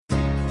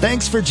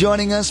Thanks for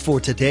joining us for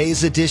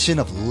today's edition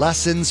of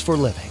Lessons for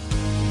Living.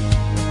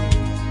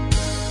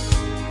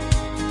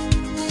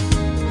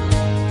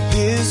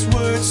 His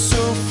word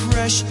so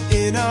fresh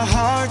in our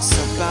hearts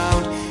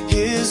abound.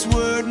 His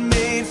word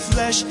made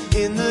flesh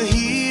in the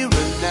here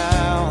and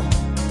now.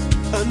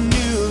 A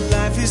new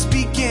life is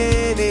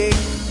beginning.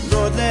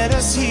 Lord, let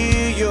us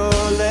hear your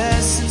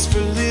lessons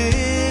for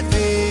living.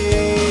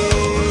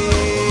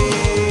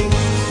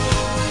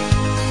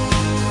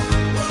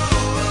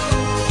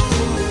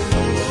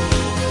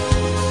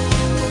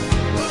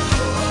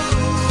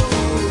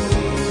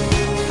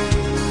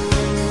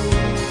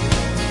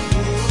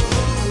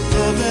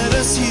 Lord, let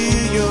us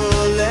hear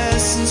your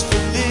lessons for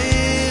living.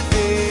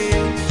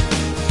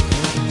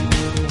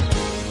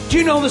 Do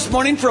you know this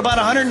morning for about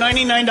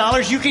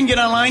 $199 you can get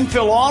online,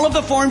 fill all of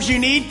the forms you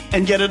need,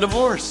 and get a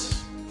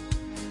divorce?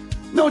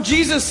 No,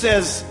 Jesus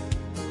says,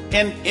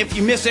 and if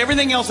you miss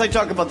everything else I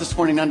talk about this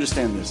morning,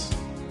 understand this.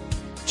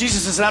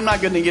 Jesus says, I'm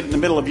not going to get in the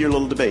middle of your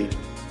little debate.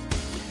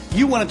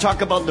 You want to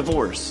talk about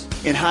divorce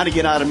and how to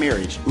get out of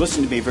marriage.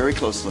 Listen to me very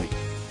closely.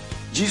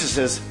 Jesus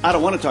says, I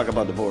don't want to talk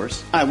about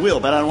divorce. I will,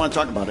 but I don't want to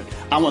talk about it.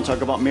 I want to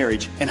talk about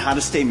marriage and how to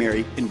stay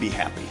married and be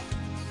happy.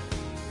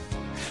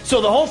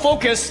 So the whole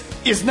focus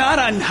is not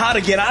on how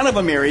to get out of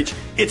a marriage.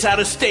 It's how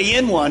to stay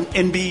in one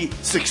and be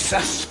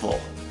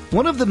successful.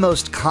 One of the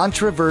most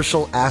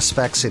controversial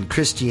aspects in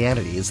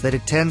Christianity is that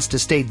it tends to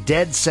stay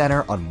dead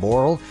center on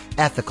moral,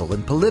 ethical,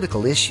 and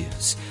political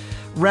issues.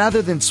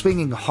 Rather than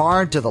swinging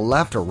hard to the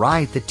left or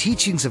right, the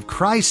teachings of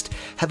Christ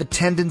have a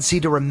tendency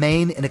to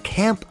remain in a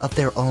camp of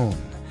their own.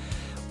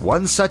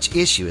 One such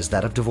issue is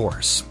that of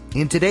divorce.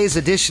 In today's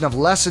edition of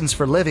Lessons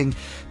for Living,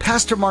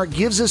 Pastor Mark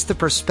gives us the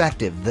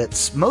perspective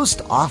that's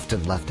most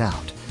often left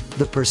out,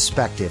 the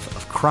perspective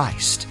of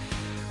Christ.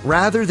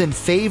 Rather than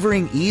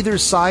favoring either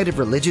side of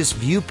religious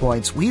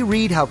viewpoints, we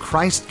read how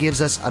Christ gives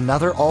us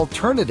another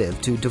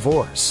alternative to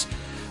divorce.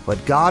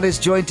 What God has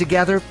joined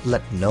together,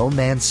 let no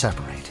man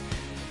separate.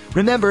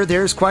 Remember,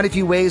 there's quite a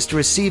few ways to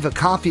receive a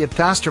copy of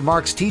Pastor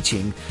Mark's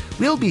teaching.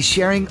 We'll be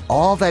sharing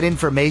all that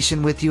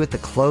information with you at the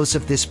close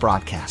of this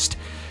broadcast.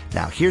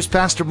 Now, here's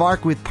Pastor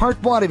Mark with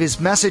part 1 of his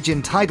message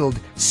entitled,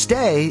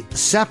 Stay,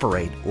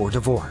 Separate, or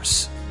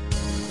Divorce.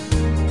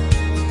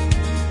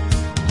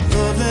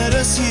 Lord, let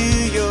us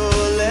hear your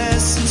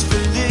lessons for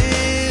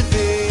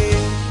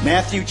living.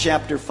 Matthew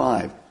chapter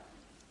 5.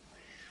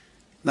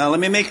 Now, let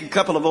me make a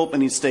couple of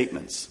opening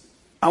statements.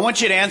 I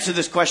want you to answer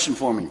this question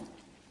for me.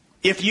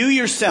 If you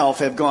yourself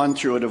have gone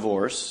through a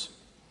divorce,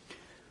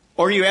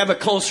 or you have a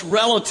close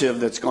relative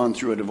that's gone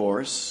through a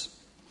divorce,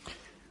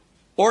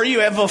 or you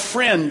have a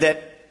friend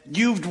that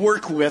you've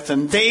worked with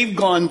and they've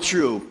gone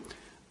through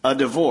a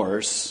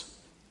divorce,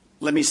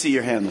 let me see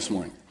your hand this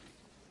morning.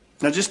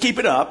 Now just keep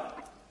it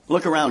up.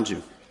 Look around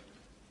you.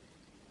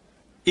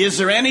 Is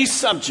there any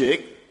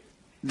subject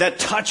that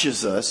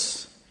touches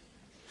us,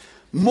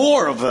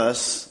 more of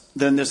us,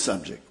 than this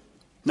subject?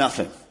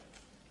 Nothing.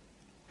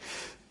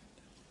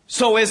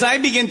 So as I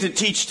begin to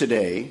teach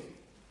today,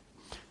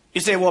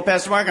 you say, well,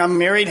 Pastor Mark, I'm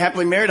married,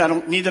 happily married. I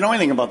don't need to know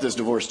anything about this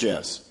divorce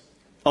jazz.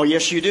 Oh,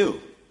 yes, you do.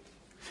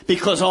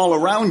 Because all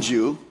around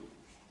you,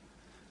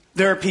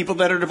 there are people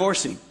that are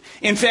divorcing.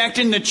 In fact,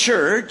 in the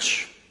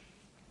church,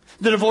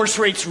 the divorce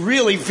rate's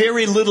really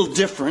very little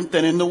different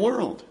than in the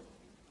world.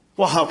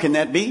 Well, how can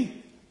that be?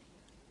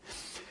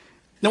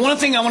 Now, one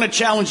thing I want to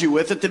challenge you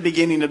with at the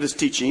beginning of this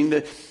teaching,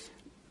 the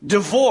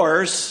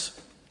divorce,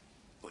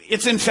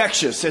 it's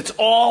infectious. It's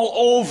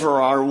all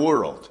over our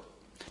world.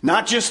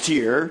 Not just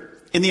here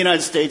in the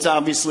United States,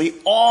 obviously,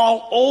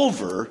 all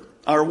over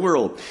our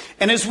world.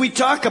 And as we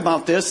talk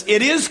about this,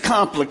 it is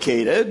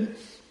complicated,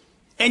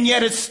 and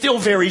yet it's still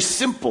very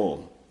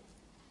simple.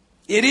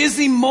 It is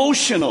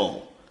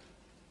emotional.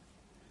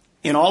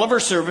 In all of our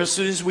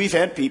services, we've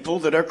had people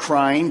that are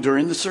crying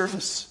during the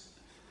service.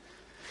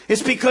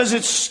 It's because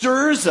it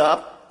stirs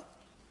up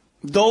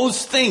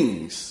those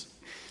things.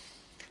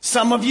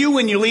 Some of you,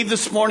 when you leave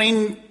this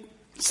morning,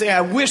 say,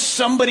 I wish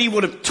somebody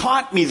would have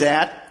taught me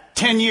that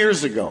 10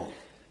 years ago.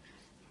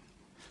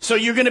 So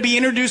you're going to be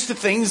introduced to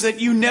things that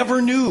you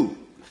never knew.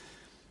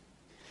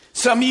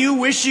 Some of you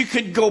wish you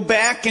could go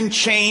back and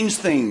change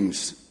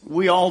things.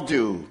 We all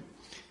do.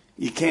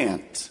 You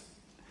can't.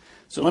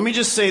 So let me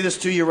just say this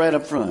to you right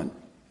up front.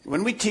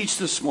 When we teach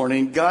this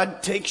morning,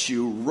 God takes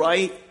you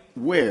right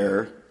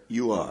where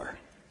you are.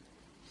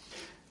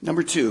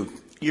 Number 2,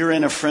 you're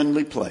in a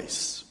friendly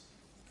place.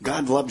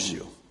 God loves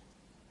you.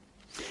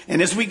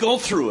 And as we go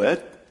through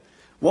it,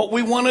 what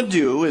we want to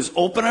do is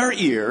open our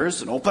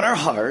ears and open our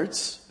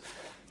hearts.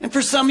 And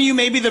for some of you,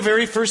 maybe the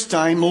very first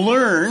time,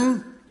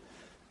 learn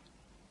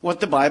what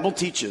the Bible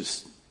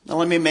teaches. Now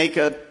let me make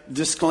a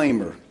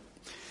disclaimer.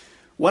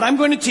 What I'm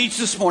going to teach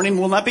this morning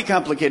will not be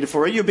complicated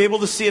for you. You'll be able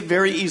to see it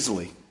very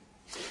easily.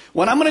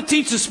 What I'm going to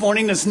teach this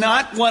morning is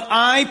not what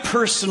I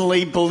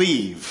personally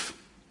believe.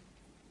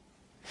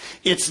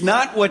 It's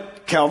not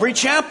what Calvary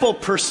Chapel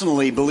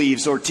personally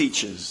believes or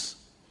teaches.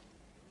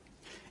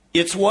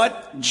 It's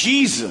what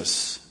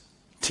Jesus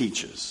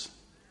teaches.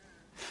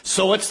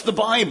 So it's the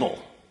Bible.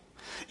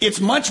 It's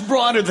much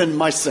broader than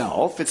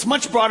myself. It's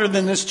much broader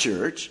than this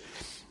church.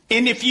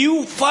 And if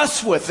you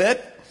fuss with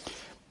it,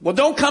 well,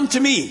 don't come to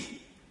me.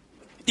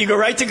 You go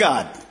right to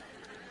God.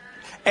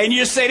 And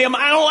you say to him,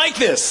 I don't like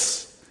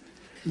this.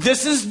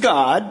 This is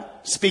God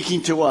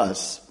speaking to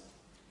us.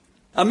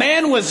 A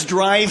man was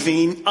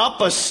driving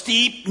up a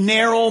steep,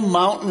 narrow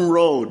mountain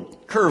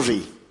road,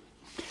 curvy.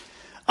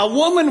 A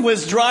woman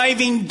was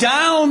driving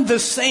down the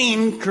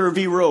same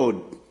curvy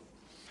road.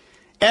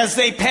 As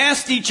they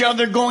passed each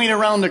other going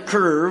around the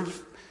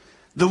curve,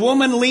 the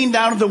woman leaned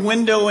out of the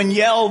window and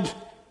yelled,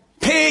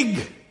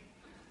 "Pig!"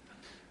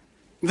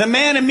 The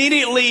man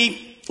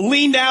immediately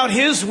leaned out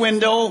his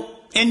window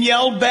and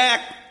yelled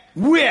back,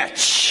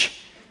 "Witch!"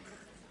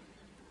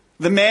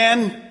 The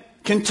man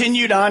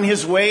continued on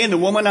his way and the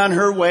woman on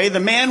her way. The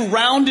man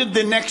rounded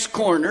the next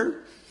corner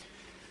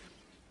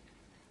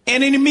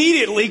and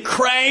immediately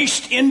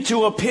crashed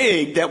into a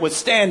pig that was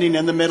standing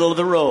in the middle of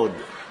the road.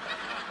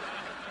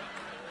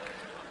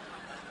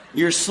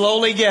 You're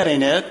slowly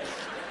getting it.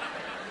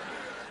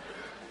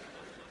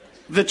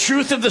 The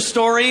truth of the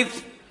story,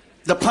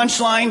 the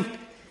punchline,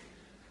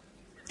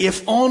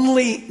 if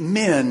only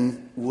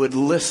men would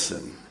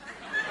listen.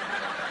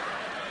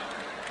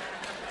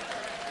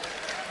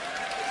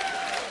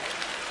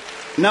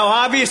 Now,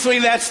 obviously,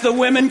 that's the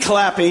women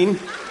clapping.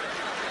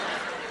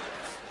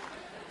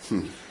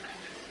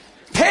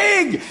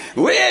 Pig!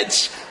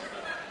 Witch!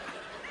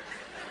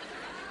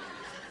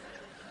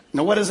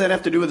 Now, what does that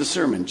have to do with the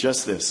sermon?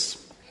 Just this.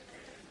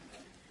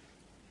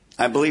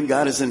 I believe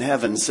God is in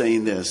heaven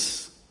saying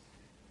this.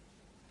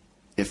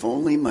 If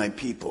only my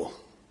people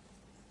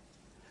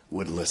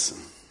would listen.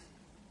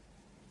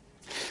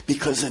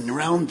 Because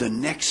around the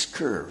next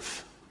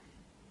curve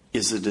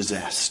is a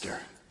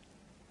disaster.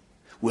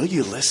 Will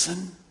you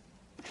listen?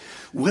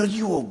 Will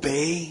you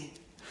obey?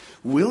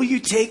 Will you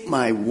take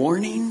my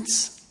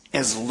warnings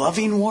as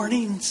loving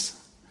warnings?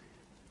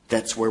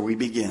 That's where we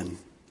begin.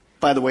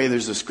 By the way,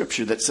 there's a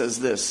scripture that says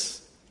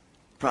this.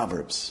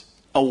 Proverbs.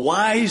 A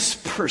wise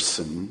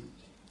person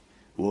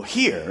will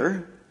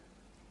hear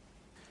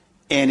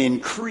and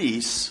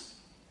increase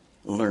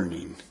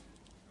learning.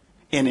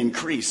 And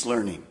increase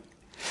learning.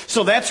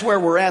 So that's where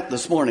we're at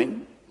this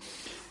morning.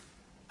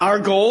 Our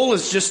goal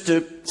is just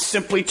to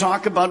simply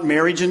talk about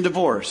marriage and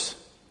divorce.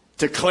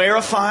 To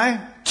clarify,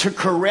 to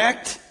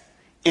correct,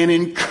 and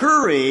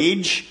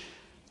encourage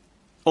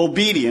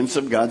obedience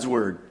of God's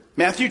word.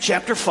 Matthew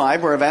chapter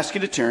 5, where I've asked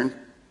you to turn,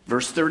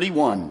 verse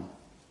 31.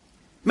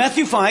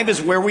 Matthew 5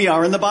 is where we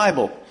are in the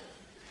Bible.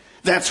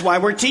 That's why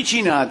we're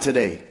teaching on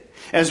today.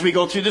 As we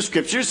go through the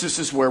scriptures, this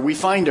is where we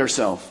find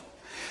ourselves.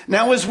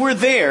 Now, as we're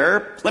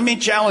there, let me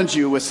challenge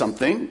you with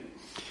something.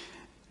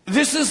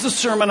 This is the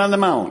Sermon on the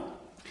Mount.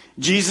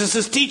 Jesus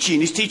is teaching.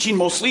 He's teaching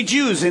mostly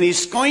Jews, and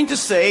he's going to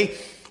say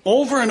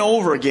over and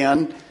over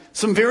again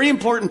some very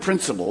important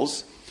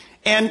principles.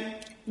 And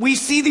we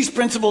see these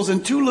principles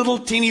in two little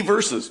teeny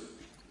verses,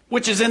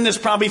 which is in this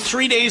probably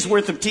 3 days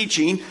worth of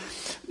teaching.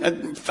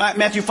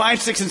 Matthew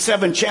 5, 6, and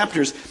 7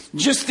 chapters.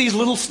 Just these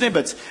little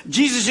snippets.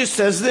 Jesus just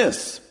says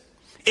this.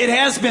 It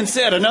has been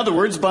said, in other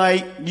words,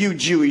 by you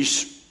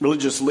Jewish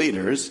religious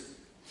leaders,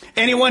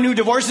 anyone who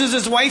divorces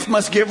his wife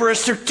must give her a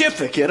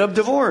certificate of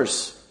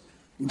divorce.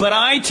 But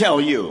I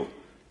tell you,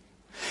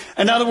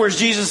 in other words,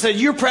 Jesus said,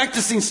 you're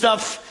practicing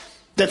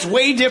stuff that's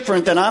way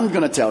different than I'm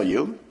going to tell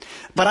you.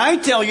 But I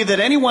tell you that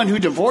anyone who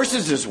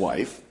divorces his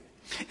wife,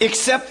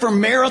 except for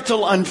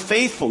marital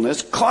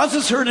unfaithfulness,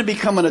 causes her to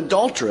become an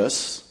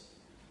adulteress.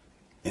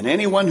 And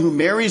anyone who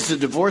marries a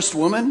divorced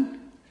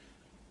woman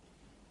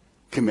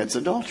commits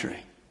adultery.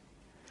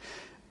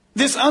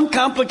 This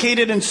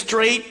uncomplicated and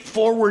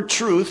straightforward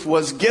truth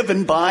was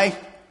given by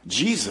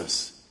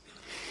Jesus.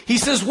 He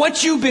says,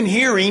 what you've been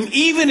hearing,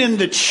 even in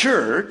the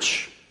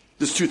church,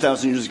 this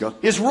 2,000 years ago,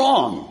 is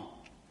wrong.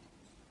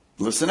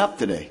 Listen up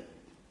today.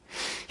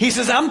 He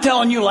says, I'm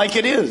telling you like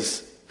it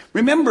is.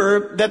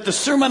 Remember that the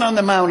Sermon on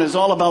the Mount is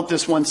all about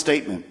this one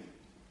statement.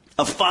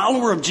 A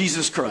follower of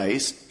Jesus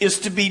Christ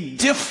is to be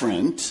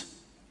different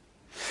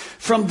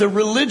from the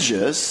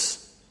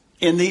religious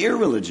and the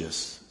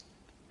irreligious.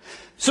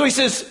 So he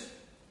says,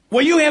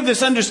 well, you have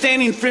this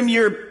understanding from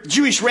your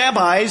Jewish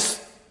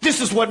rabbis.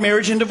 This is what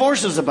marriage and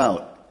divorce is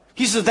about.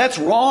 He says, that's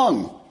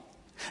wrong.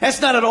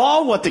 That's not at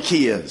all what the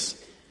key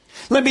is.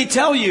 Let me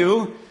tell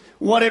you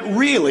what it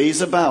really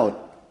is about.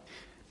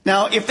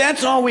 Now, if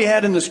that's all we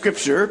had in the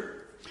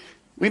scripture,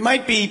 we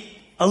might be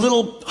a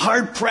little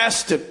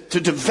hard-pressed to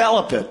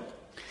develop it.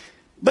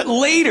 But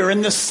later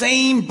in the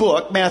same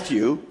book,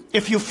 Matthew,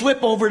 if you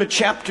flip over to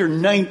chapter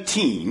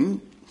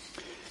 19,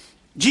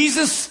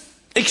 Jesus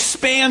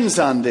expands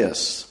on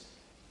this.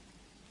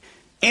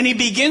 And he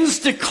begins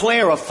to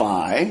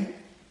clarify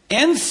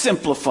and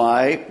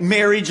simplify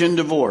marriage and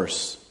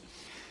divorce.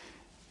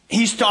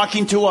 He's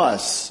talking to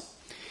us.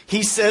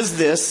 He says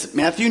this,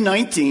 Matthew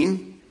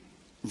 19,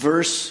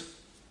 verse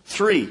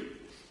 3.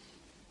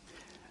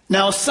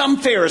 Now some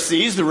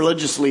Pharisees, the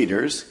religious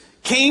leaders,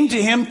 came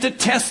to him to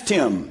test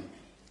him.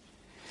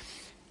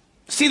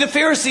 See, the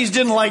Pharisees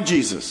didn't like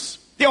Jesus.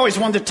 They always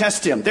wanted to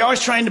test him. They're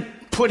always trying to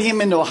put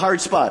him into a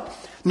hard spot.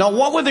 Now,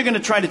 what were they going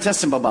to try to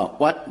test him about?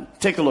 What?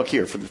 Take a look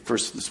here for the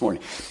first this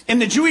morning. In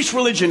the Jewish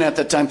religion at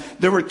that time,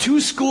 there were two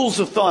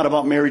schools of thought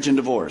about marriage and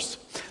divorce.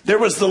 There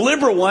was the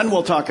liberal one,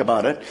 we'll talk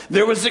about it.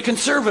 There was the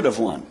conservative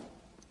one.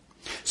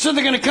 So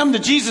they're going to come to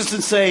Jesus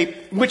and say,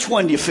 which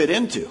one do you fit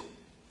into?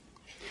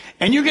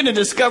 And you're going to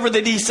discover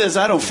that he says,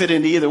 I don't fit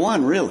into either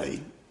one,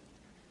 really.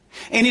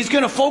 And he's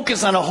going to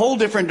focus on a whole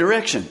different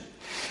direction.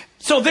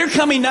 So they're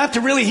coming not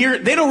to really hear,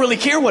 they don't really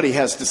care what he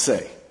has to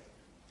say.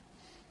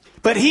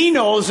 But he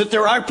knows that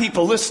there are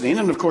people listening,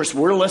 and of course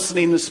we're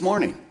listening this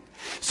morning.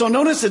 So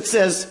notice it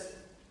says,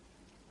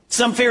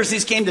 some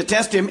Pharisees came to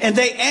test him, and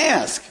they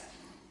ask,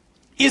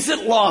 is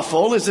it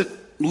lawful, is it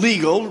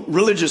legal,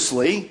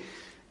 religiously,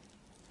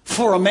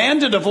 for a man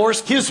to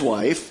divorce his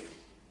wife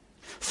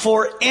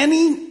for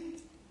any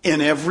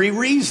and every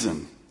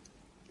reason?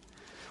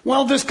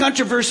 Well, this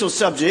controversial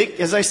subject,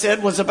 as I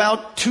said, was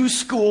about two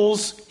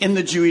schools in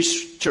the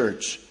Jewish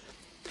church.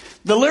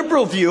 The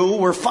liberal view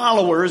were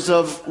followers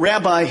of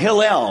Rabbi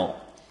Hillel.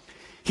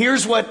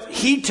 Here's what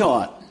he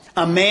taught.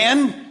 A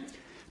man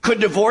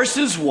could divorce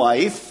his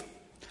wife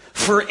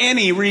for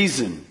any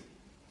reason.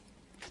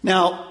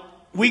 Now,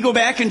 we go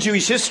back in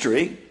Jewish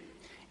history,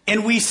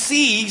 and we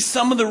see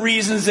some of the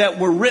reasons that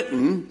were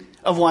written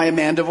of why a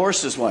man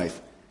divorced his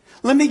wife.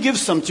 Let me give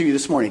some to you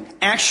this morning.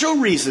 Actual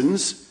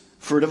reasons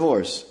for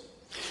divorce.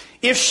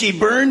 If she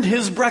burned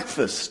his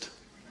breakfast.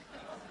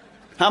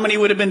 How many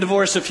would have been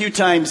divorced a few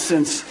times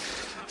since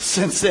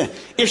then?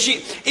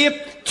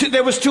 If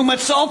there was too much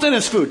salt in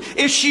his food.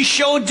 If she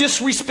showed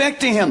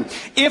disrespect to him.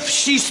 If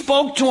she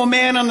spoke to a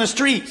man on the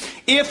street.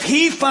 If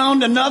he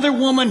found another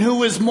woman who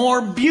was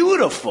more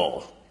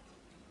beautiful,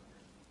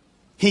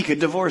 he could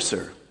divorce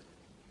her.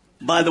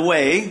 By the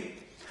way,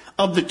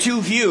 of the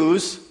two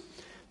views,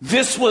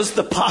 this was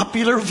the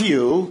popular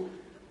view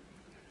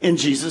in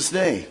Jesus'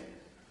 day.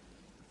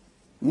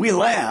 We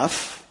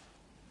laugh,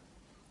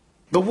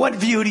 but what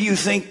view do you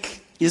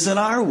think is in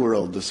our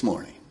world this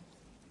morning?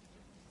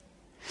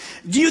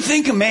 Do you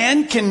think a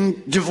man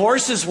can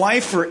divorce his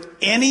wife for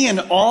any and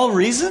all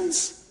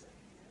reasons?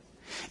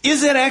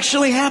 Is it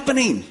actually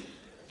happening?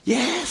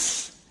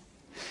 Yes.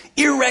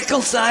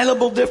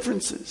 Irreconcilable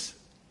differences.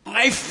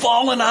 I've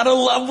fallen out of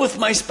love with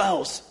my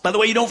spouse. By the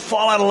way, you don't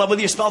fall out of love with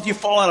your spouse, you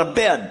fall out of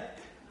bed.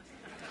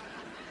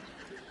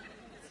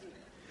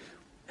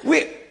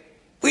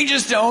 We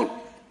just don't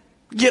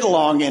get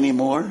along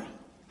anymore.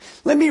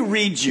 Let me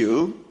read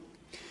you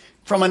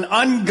from an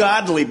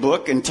ungodly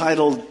book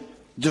entitled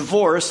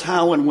Divorce,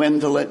 How and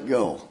When to Let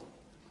Go.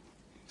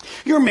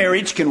 Your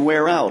marriage can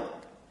wear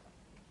out.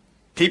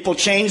 People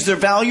change their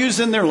values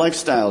and their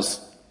lifestyles.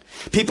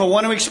 People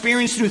want to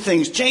experience new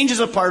things. Change is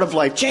a part of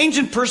life. Change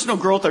and personal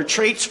growth are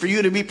traits for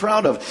you to be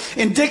proud of,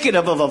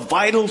 indicative of a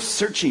vital,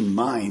 searching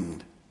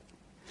mind.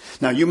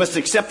 Now, you must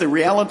accept the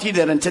reality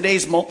that in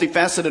today's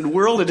multifaceted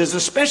world, it is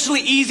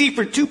especially easy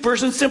for two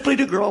persons simply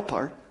to grow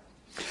apart.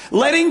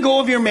 Letting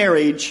go of your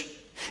marriage,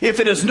 if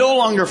it is no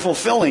longer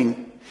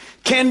fulfilling,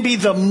 can be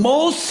the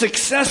most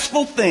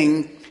successful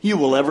thing you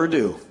will ever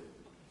do.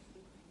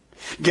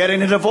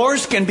 Getting a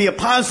divorce can be a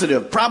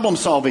positive,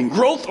 problem-solving,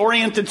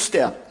 growth-oriented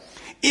step.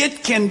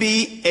 It can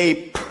be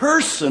a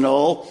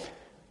personal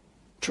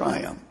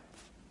triumph.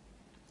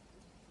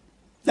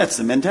 That's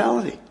the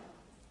mentality.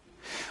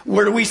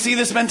 Where do we see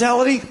this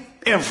mentality?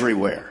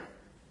 Everywhere.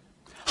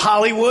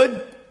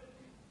 Hollywood,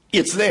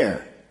 it's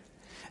there.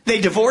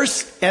 They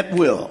divorce at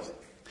will.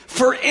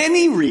 For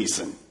any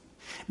reason.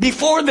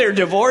 Before they're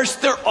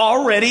divorced, they're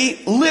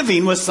already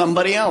living with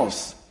somebody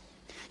else.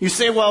 You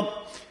say,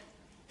 well,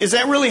 is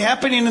that really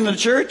happening in the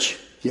church?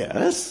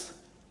 Yes.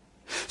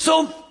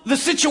 So the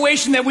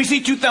situation that we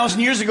see 2,000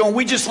 years ago, and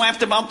we just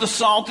laughed about the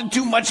salt and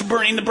too much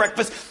burning the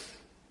breakfast,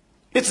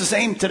 it's the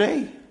same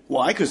today.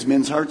 Why? Because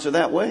men's hearts are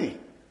that way.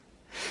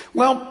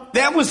 Well,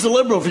 that was the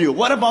liberal view.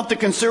 What about the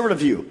conservative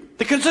view?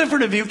 The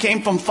conservative view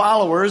came from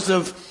followers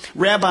of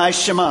Rabbi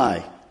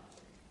Shammai.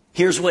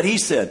 Here's what he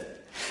said.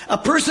 A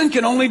person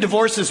can only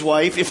divorce his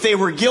wife if they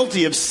were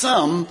guilty of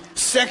some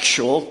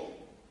sexual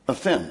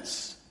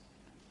offense.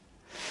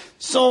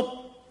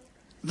 So,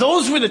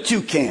 those were the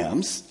two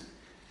camps.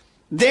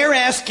 They're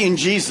asking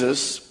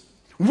Jesus,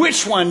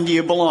 which one do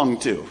you belong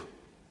to?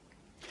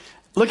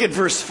 Look at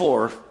verse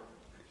 4,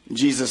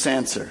 Jesus'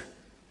 answer.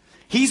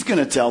 He's going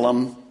to tell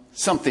them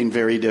something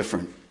very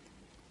different.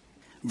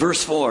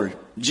 Verse 4,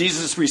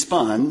 Jesus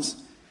responds,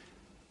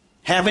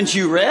 haven't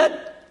you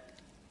read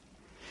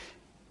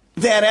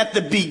that at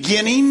the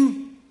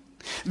beginning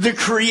the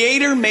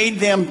Creator made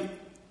them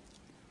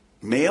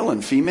male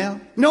and female?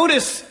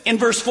 Notice in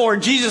verse 4,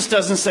 Jesus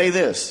doesn't say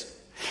this.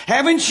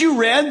 Haven't you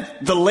read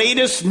the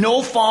latest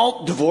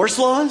no-fault divorce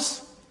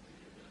laws?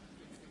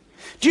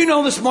 Do you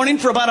know this morning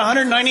for about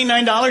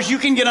 $199 you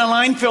can get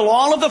online, fill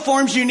all of the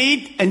forms you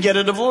need, and get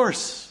a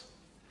divorce?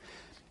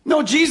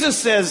 No, Jesus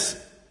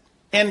says,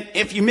 and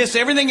if you miss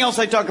everything else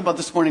I talk about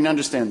this morning,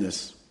 understand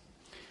this.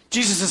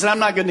 Jesus says, I'm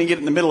not going to get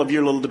in the middle of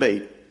your little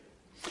debate.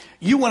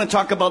 You want to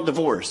talk about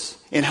divorce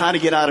and how to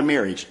get out of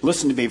marriage.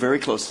 Listen to me very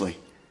closely.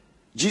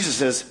 Jesus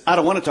says, I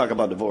don't want to talk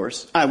about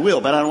divorce. I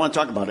will, but I don't want to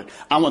talk about it.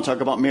 I want to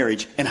talk about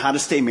marriage and how to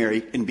stay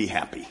married and be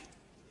happy.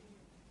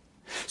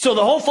 So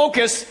the whole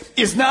focus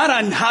is not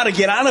on how to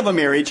get out of a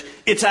marriage.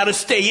 It's how to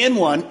stay in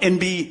one and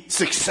be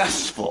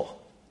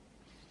successful.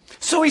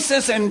 So he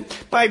says, and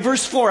by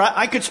verse 4,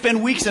 I could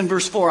spend weeks in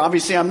verse 4.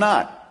 Obviously, I'm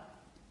not.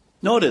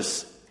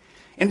 Notice,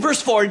 in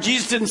verse 4,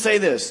 Jesus didn't say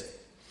this.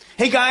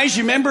 Hey guys,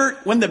 you remember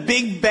when the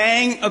Big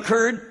Bang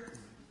occurred?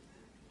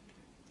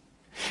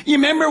 You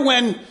remember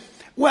when,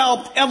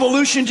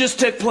 evolution just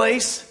took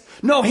place?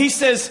 No, he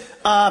says,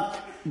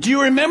 do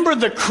you remember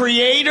the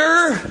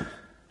Creator?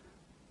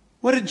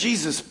 What did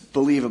Jesus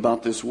believe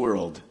about this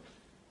world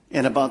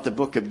and about the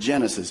book of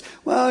Genesis?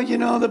 Well,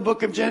 the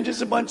book of Genesis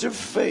is a bunch of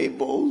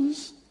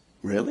fables.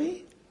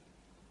 Really?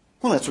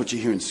 Well, that's what you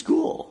hear in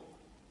school.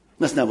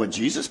 That's not what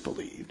Jesus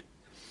believed.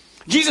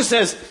 Jesus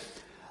says,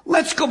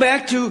 let's go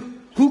back to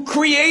who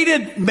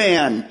created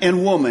man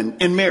and woman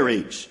and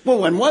marriage. Well,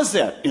 when was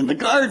that? In the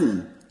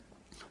garden.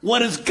 What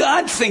does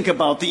God think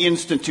about the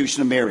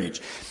institution of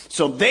marriage?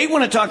 So they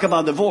want to talk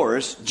about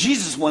divorce.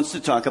 Jesus wants to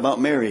talk about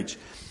marriage.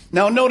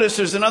 Now notice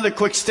there's another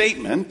quick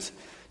statement.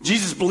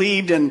 Jesus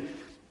believed in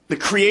the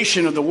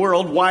creation of the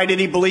world. Why did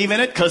he believe in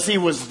it? Because he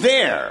was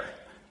there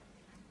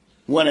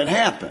when it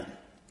happened.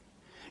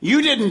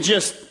 You didn't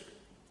just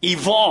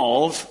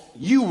evolve.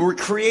 You were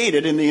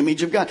created in the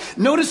image of God.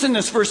 Notice in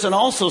this verse it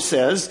also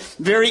says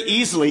very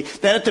easily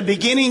that at the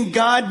beginning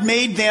God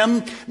made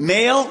them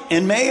male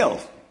and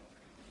male.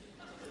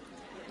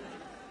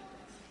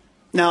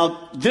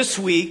 Now this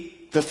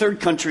week, the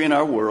third country in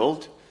our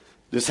world,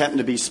 this happened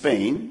to be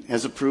Spain,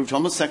 has approved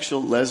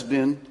homosexual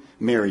lesbian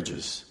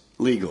marriages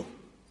legal.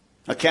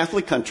 A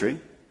Catholic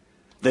country.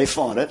 They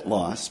fought it,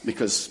 lost,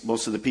 because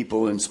most of the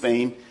people in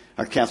Spain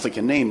are Catholic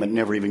in name but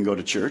never even go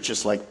to church,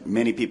 just like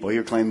many people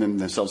here claim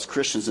themselves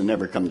Christians and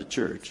never come to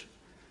church.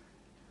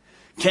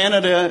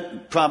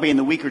 Canada, probably in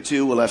a week or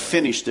two, will have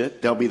finished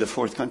it. They'll be the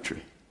fourth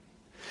country.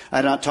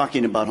 I'm not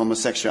talking about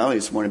homosexuality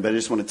this morning, but I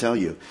just want to tell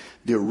you,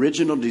 the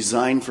original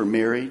design for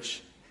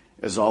marriage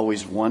is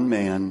always one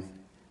man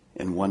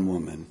and one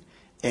woman.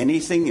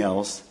 Anything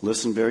else,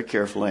 listen very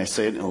carefully, I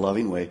say it in a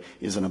loving way,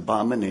 is an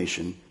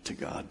abomination to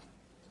God.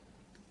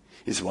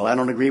 He said, well, I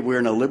don't agree. We're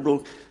in a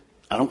liberal,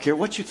 I don't care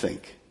what you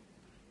think.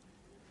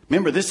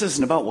 Remember, this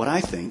isn't about what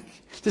I think.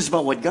 This is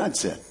about what God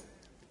said.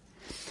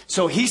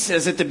 So he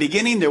says at the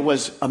beginning there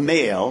was a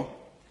male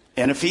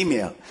and a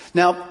female.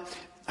 Now,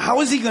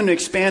 how is he going to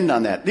expand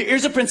on that?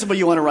 Here's a principle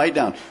you want to write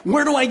down.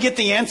 Where do I get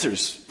the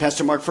answers,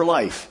 Pastor Mark, for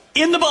life?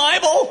 In the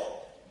Bible.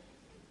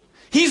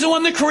 He's the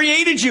one that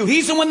created you.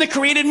 He's the one that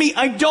created me.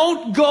 I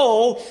don't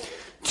go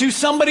to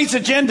somebody's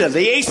agenda,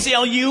 the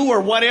ACLU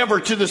or whatever,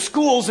 to the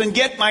schools and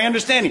get my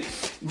understanding.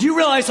 Do you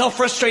realize how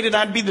frustrated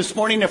I'd be this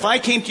morning if I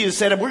came to you and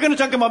said, we're going to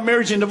talk about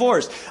marriage and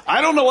divorce. I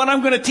don't know what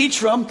I'm going to teach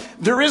from.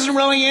 There isn't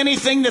really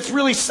anything that's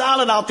really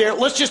solid out there.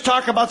 Let's just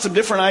talk about some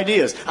different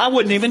ideas. I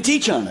wouldn't even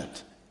teach on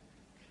it.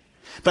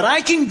 But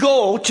I can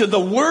go to the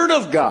Word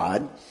of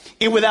God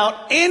and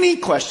without any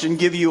question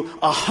give you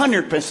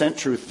 100%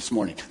 truth this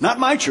morning. Not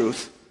my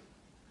truth,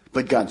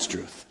 but God's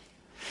truth.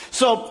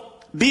 So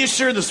be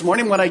assured this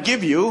morning what I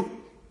give you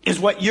is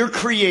what your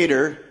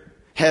Creator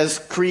has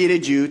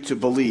created you to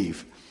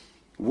believe.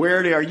 Where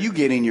are you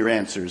getting your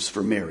answers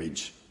for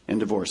marriage and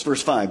divorce?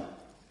 Verse 5.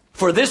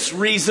 For this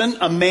reason,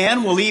 a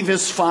man will leave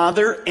his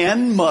father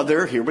and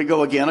mother, here we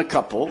go again, a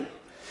couple,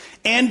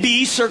 and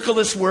be, circle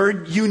this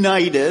word,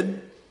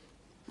 united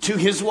to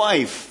his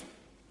wife.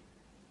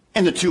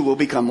 And the two will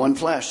become one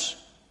flesh.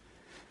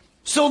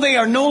 So they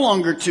are no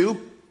longer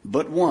two,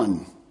 but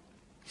one.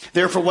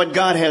 Therefore, what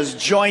God has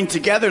joined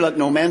together, let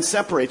no man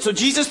separate. So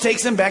Jesus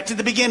takes him back to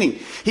the beginning.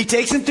 He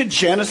takes him to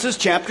Genesis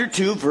chapter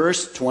 2,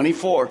 verse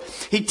 24.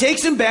 He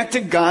takes him back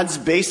to God's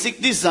basic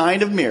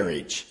design of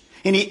marriage.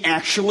 And he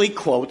actually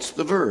quotes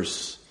the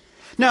verse.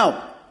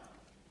 Now,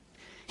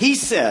 he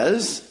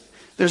says,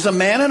 there's a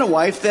man and a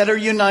wife that are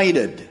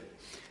united.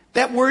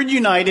 That word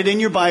united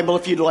in your Bible,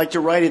 if you'd like to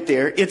write it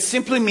there, it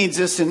simply means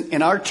this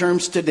in our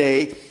terms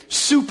today,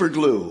 super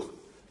glue.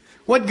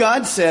 What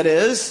God said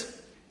is,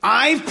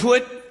 I've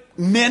put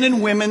men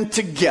and women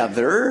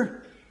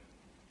together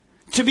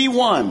to be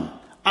one.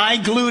 I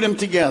glued them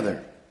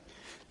together.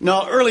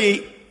 Now,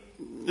 early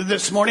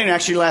this morning,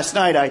 actually last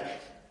night, I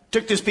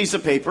took this piece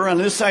of paper. On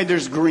this side,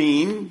 there's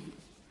green.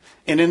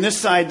 And in this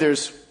side,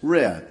 there's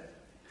red.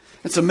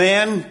 It's a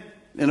man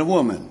and a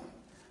woman.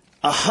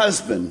 A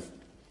husband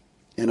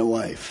and a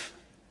wife.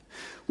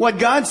 What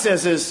God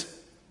says is,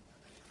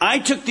 I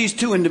took these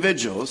two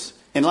individuals,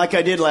 and like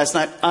I did last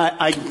night,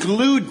 I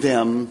glued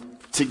them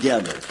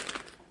together.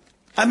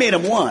 I made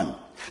them one.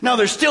 Now,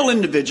 they're still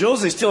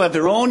individuals. They still have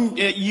their own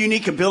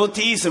unique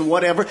abilities and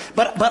whatever.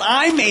 But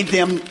I made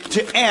them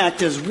to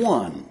act as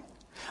one.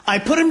 I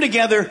put them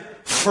together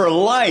for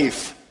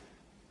life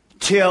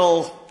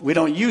till, we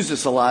don't use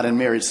this a lot in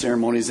marriage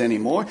ceremonies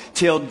anymore,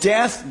 till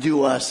death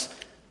do us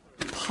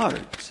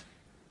part.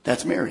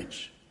 That's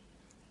marriage.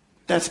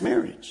 That's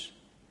marriage.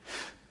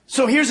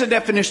 So here's a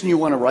definition you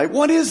want to write.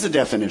 What is the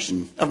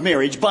definition of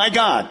marriage by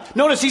God?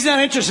 Notice he's not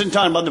interested in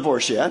talking about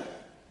divorce yet.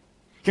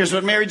 Here's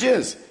what marriage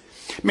is.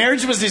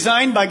 Marriage was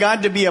designed by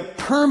God to be a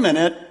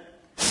permanent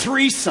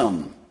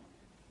threesome.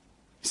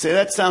 You say,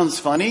 that sounds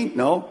funny.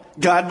 No,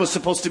 God was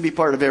supposed to be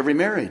part of every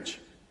marriage.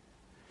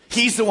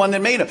 He's the one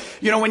that made them.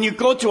 You know, when you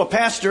go to a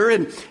pastor,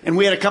 and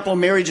we had a couple of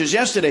marriages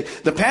yesterday,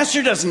 the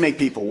pastor doesn't make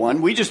people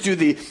one. We just do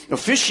the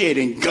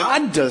officiating.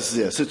 God does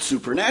this. It's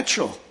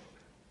supernatural.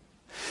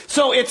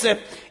 So it's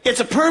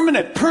a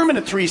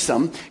permanent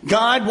threesome.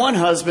 God, one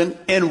husband,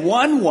 and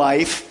one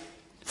wife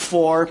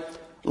for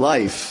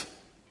life.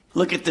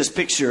 Look at this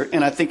picture,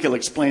 and I think it'll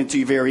explain it to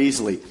you very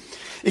easily.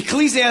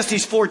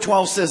 Ecclesiastes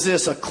 4:12 says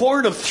this, a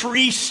cord of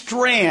 3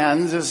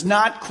 strands is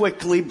not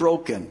quickly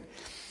broken.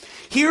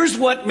 Here's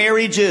what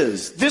marriage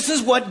is. This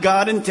is what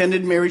God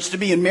intended marriage to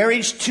be. In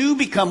marriage, two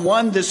become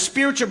one. This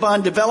spiritual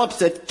bond develops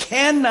that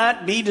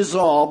cannot be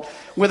dissolved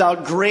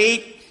without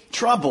great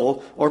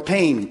trouble or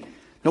pain.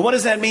 Now, what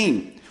does that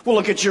mean? Well,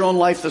 look at your own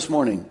life this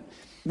morning.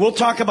 We'll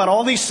talk about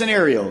all these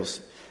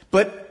scenarios,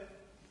 but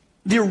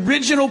the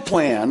original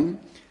plan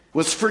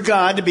was for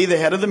God to be the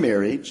head of the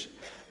marriage,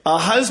 a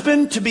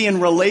husband to be in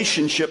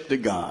relationship to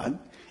God,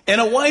 and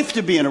a wife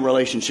to be in a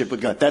relationship with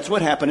God. That's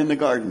what happened in the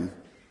garden.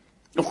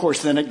 Of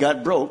course, then it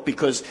got broke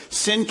because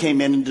sin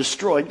came in and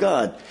destroyed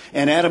God.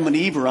 And Adam and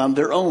Eve are on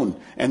their own.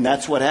 And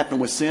that's what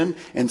happened with sin.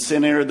 And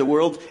sin entered the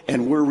world,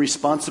 and we're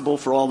responsible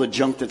for all the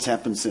junk that's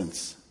happened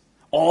since.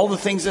 All the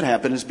things that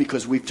happen is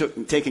because we've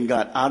taken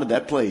God out of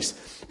that place.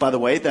 By the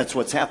way, that's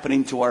what's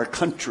happening to our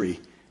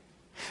country.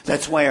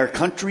 That's why our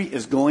country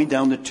is going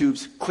down the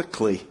tubes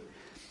quickly.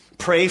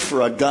 Pray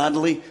for a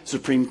godly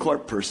Supreme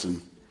Court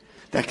person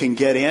that can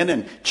get in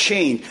and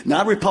change.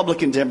 Not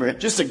Republican, Democrat,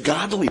 just a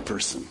godly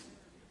person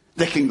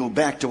that can go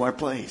back to our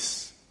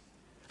place,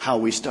 how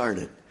we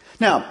started.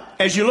 Now,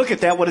 as you look at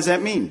that, what does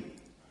that mean?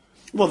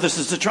 Well, this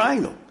is the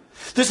triangle.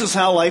 This is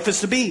how life is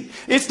to be.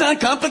 It's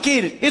not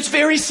complicated. It's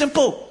very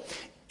simple.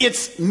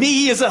 It's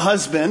me as a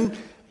husband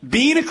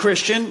being a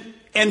Christian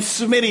and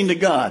submitting to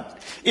God.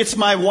 It's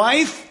my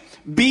wife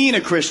being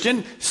a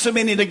Christian,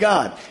 submitting to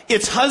God.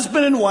 It's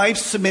husband and wife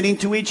submitting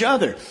to each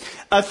other.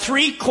 A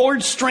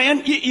 3-cord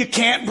strand, you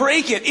can't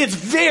break it. It's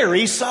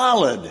very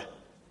solid.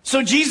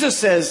 So Jesus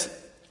says,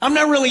 I'm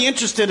not really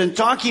interested in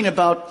talking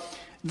about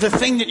the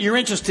thing that you're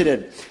interested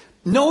in.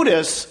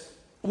 Notice,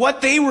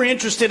 what they were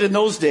interested in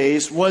those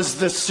days was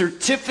the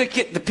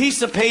certificate, the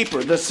piece of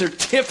paper, the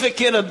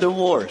certificate of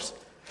divorce.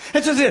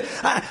 That's just it.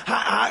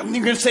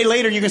 You're going to say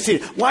later, you're going to see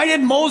it. Why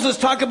did Moses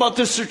talk about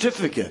this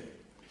certificate?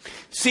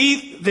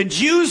 See, the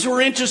Jews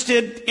were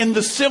interested in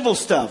the civil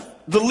stuff,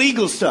 the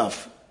legal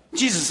stuff.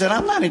 Jesus said,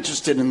 I'm not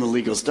interested in the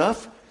legal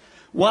stuff.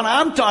 What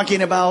I'm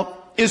talking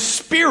about is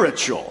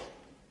spiritual.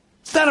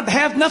 It's not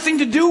have nothing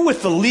to do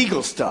with the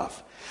legal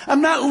stuff. I'm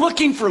not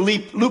looking for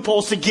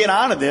loopholes to get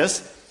out of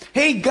this.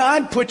 Hey,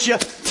 God put you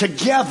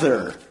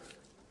together.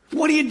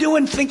 What are you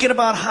doing thinking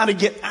about how to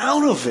get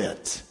out of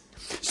it?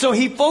 So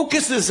he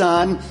focuses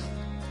on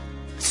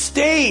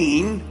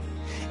staying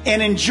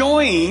and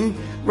enjoying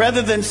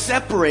rather than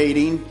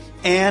separating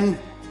and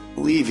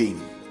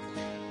leaving.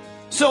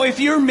 So if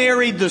you're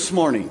married this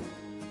morning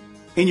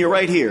and you're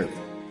right here,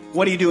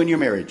 what do you do in your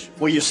marriage?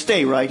 Well, you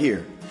stay right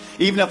here.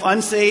 Even if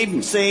unsaved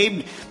and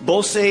saved,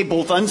 both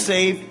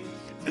unsaved,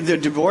 the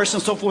divorce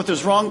and so forth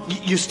is wrong,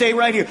 you stay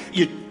right here.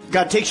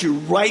 God takes you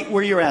right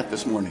where you're at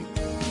this morning.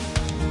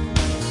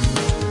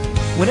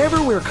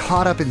 Whenever we're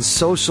caught up in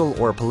social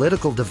or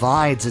political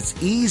divides,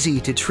 it's easy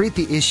to treat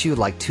the issue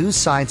like two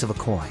sides of a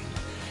coin.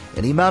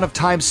 Any amount of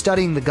time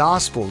studying the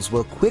Gospels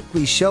will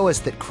quickly show us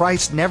that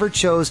Christ never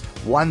chose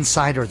one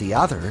side or the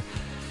other.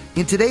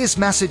 In today's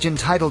message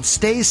entitled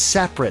Stay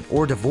Separate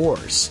or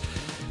Divorce,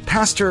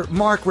 Pastor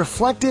Mark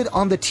reflected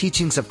on the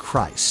teachings of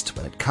Christ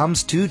when it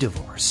comes to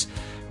divorce.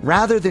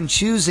 Rather than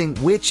choosing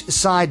which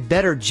side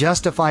better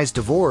justifies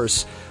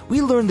divorce,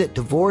 we learned that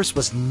divorce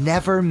was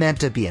never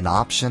meant to be an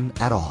option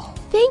at all.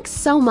 Thanks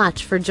so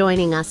much for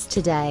joining us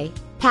today.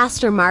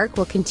 Pastor Mark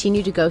will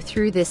continue to go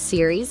through this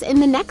series in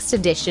the next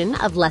edition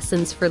of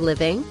Lessons for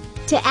Living.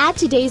 To add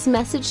today's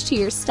message to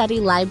your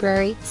study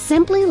library,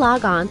 simply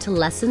log on to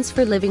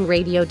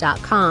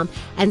lessonsforlivingradio.com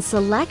and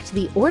select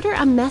the Order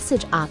a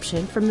Message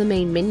option from the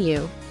main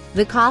menu.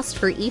 The cost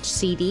for each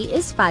CD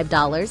is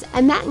 $5,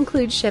 and that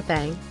includes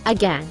shipping.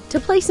 Again, to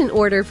place an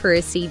order for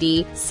a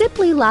CD,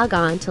 simply log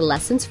on to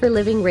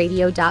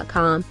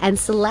lessonsforlivingradio.com and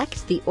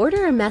select the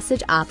Order a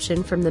Message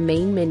option from the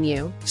main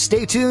menu.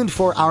 Stay tuned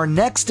for our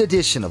next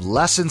edition of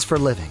Lessons for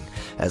Living,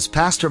 as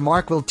Pastor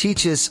Mark will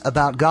teach us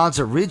about God's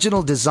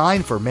original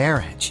design for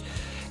marriage.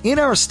 In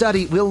our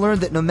study, we'll learn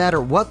that no matter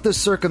what the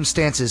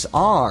circumstances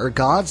are,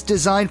 God's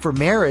design for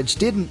marriage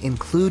didn't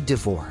include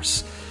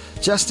divorce.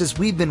 Just as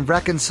we've been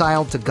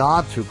reconciled to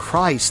God through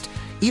Christ,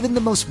 even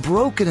the most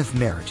broken of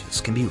marriages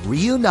can be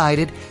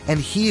reunited and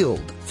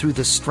healed through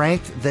the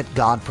strength that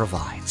God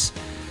provides.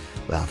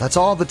 Well, that's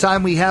all the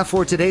time we have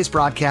for today's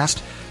broadcast.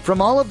 From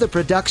all of the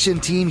production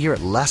team here at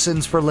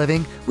Lessons for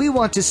Living, we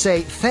want to say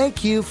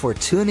thank you for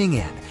tuning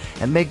in.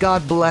 and may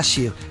God bless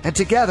you. And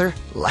together,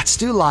 let's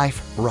do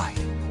life right.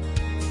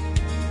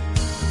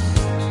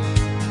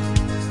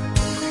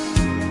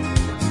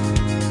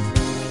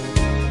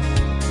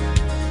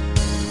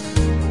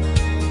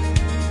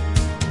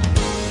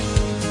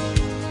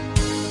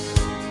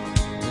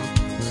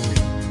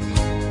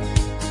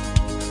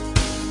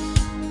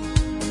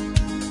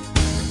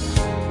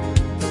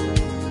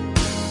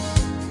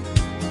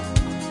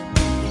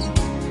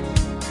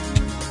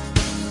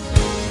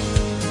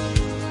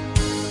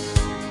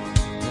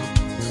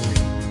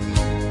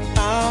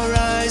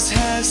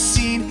 Have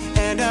seen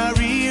and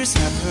our ears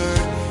have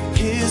heard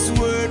His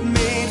word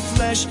made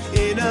flesh